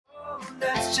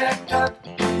Let's check up.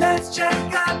 Let's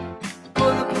check up. Pull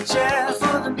up a chair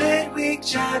for the Midweek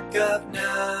Checkup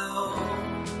now.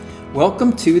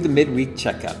 Welcome to the Midweek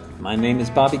Checkup. My name is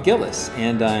Gilles,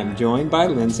 and I'm joined by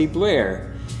Lindsey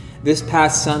Blair. This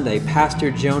past Sunday,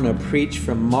 Pastor Jonah preached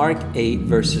from Mark 8,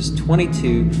 verses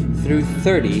 22 through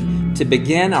 30 to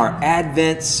begin our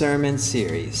Advent sermon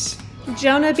series.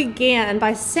 Jonah began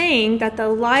by saying that the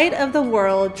light of the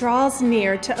world draws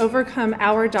near to overcome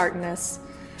our darkness.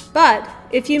 But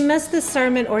if you missed the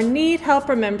sermon or need help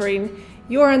remembering,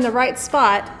 you're in the right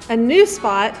spot, a new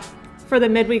spot, for the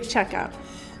Midweek Checkup.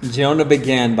 Jonah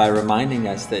began by reminding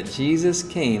us that Jesus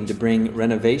came to bring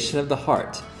renovation of the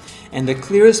heart. And the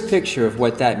clearest picture of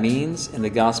what that means in the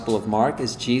Gospel of Mark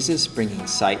is Jesus bringing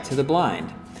sight to the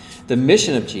blind. The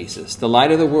mission of Jesus, the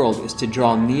light of the world, is to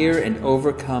draw near and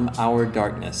overcome our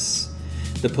darkness.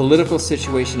 The political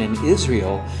situation in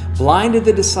Israel blinded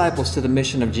the disciples to the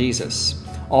mission of Jesus.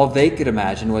 All they could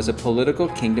imagine was a political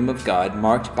kingdom of God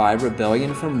marked by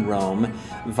rebellion from Rome,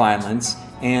 violence,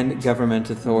 and government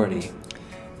authority.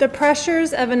 The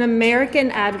pressures of an American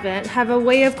Advent have a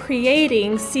way of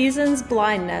creating season's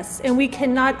blindness, and we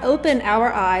cannot open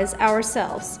our eyes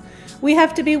ourselves. We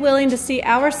have to be willing to see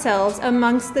ourselves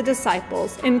amongst the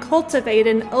disciples and cultivate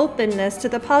an openness to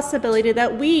the possibility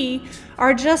that we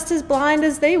are just as blind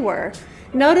as they were.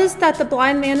 Notice that the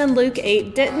blind man in Luke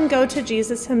 8 didn't go to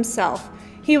Jesus himself.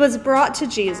 He was brought to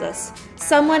Jesus.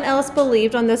 Someone else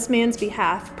believed on this man's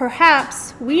behalf.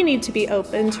 Perhaps we need to be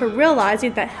open to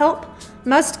realizing that help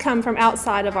must come from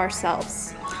outside of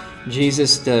ourselves.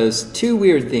 Jesus does two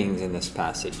weird things in this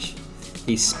passage.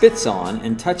 He spits on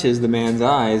and touches the man's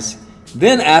eyes,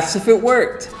 then asks if it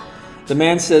worked. The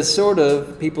man says, sort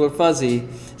of, people are fuzzy.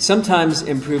 Sometimes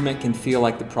improvement can feel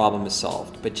like the problem is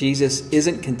solved, but Jesus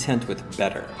isn't content with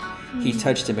better. He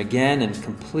touched him again and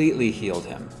completely healed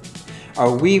him.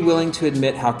 Are we willing to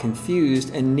admit how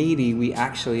confused and needy we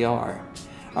actually are?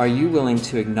 Are you willing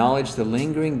to acknowledge the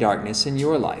lingering darkness in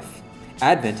your life?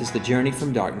 Advent is the journey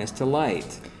from darkness to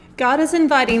light. God is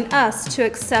inviting us to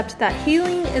accept that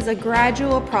healing is a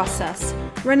gradual process.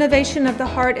 Renovation of the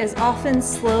heart is often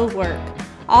slow work.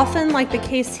 Often, like the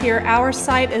case here, our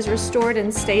sight is restored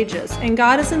in stages, and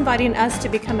God is inviting us to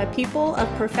become a people of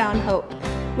profound hope.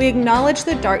 We acknowledge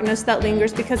the darkness that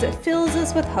lingers because it fills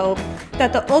us with hope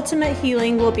that the ultimate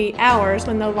healing will be ours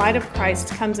when the light of Christ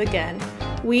comes again.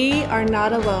 We are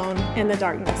not alone in the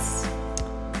darkness.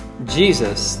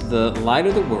 Jesus, the light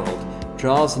of the world,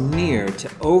 draws near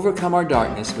to overcome our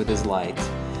darkness with his light.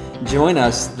 Join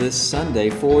us this Sunday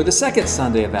for the second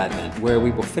Sunday of Advent, where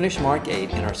we will finish Mark 8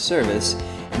 in our service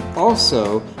and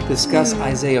also discuss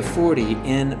Isaiah 40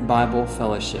 in Bible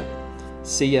fellowship.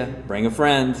 See ya. Bring a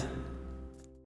friend.